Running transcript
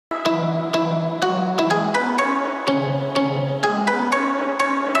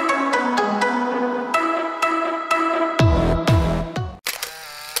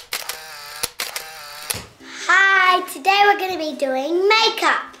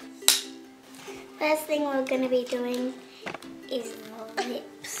First thing we're going to be doing is the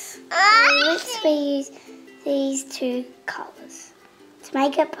lips. For the lips we use these two colours. To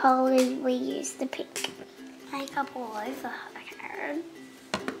make it pearly we use the pink. Makeup all over her.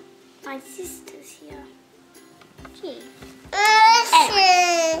 My sister's here. Gee.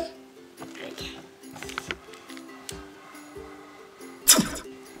 Anyway. Okay.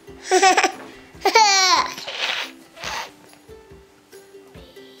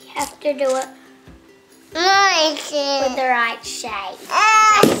 You have to do it with the right shade.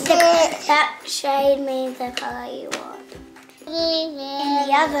 That shade means the colour you want. In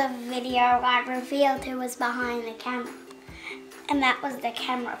the other video I revealed who was behind the camera. And that was the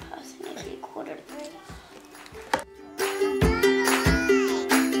camera person, if you couldn't read.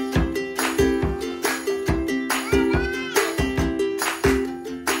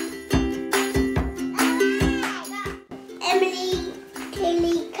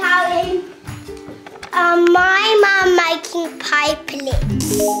 My mum making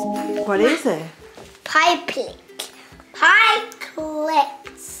pikelets. What is it? Pikelets.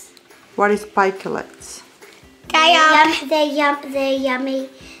 What is pikelets? They're yummy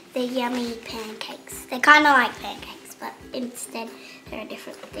pancakes. They're kind of like pancakes, but instead they're a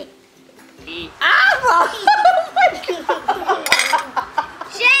different thing.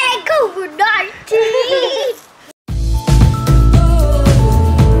 Shake overnight.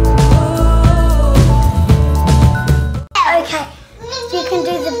 Okay, so you can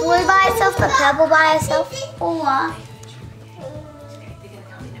do the blue by itself, the purple by itself, or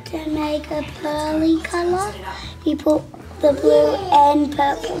to make a pearly colour, you put the blue and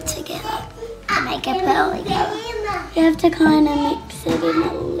purple together to make a pearly colour. You have to kind of mix it in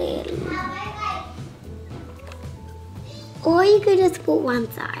a little. Or you could just put one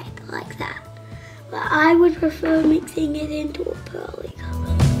side like that. But I would prefer mixing it into a pearly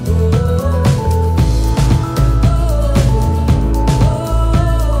colour.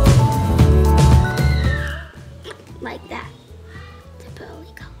 Like that, the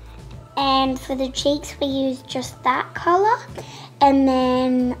pearly colour. And for the cheeks we use just that colour, and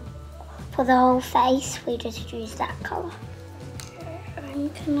then for the whole face we just use that colour.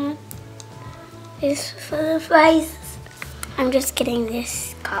 I'm gonna, this for the face, I'm just getting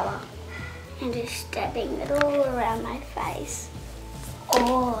this colour and just dabbing it all around my face,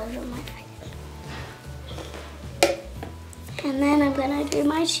 all over my face. And then I'm gonna do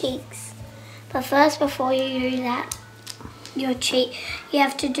my cheeks. But first, before you do that, you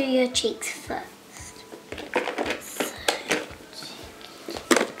have to do your cheeks first. So,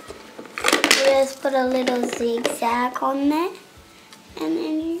 you just put a little zigzag on there, and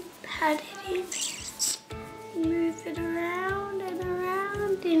then you pat it in. Move it around and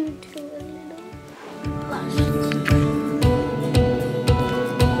around into a little blush.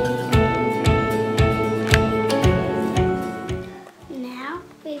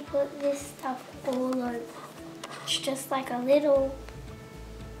 Put this stuff all over. It's just like a little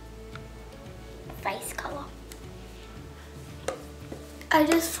face colour. I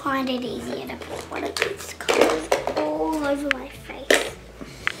just find it easier to put one of these colours all over my face.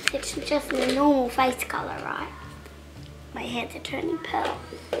 It's just a normal face colour, right? My hands are turning purple.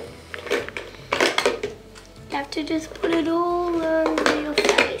 You have to just put it all over your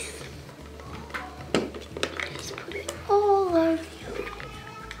face.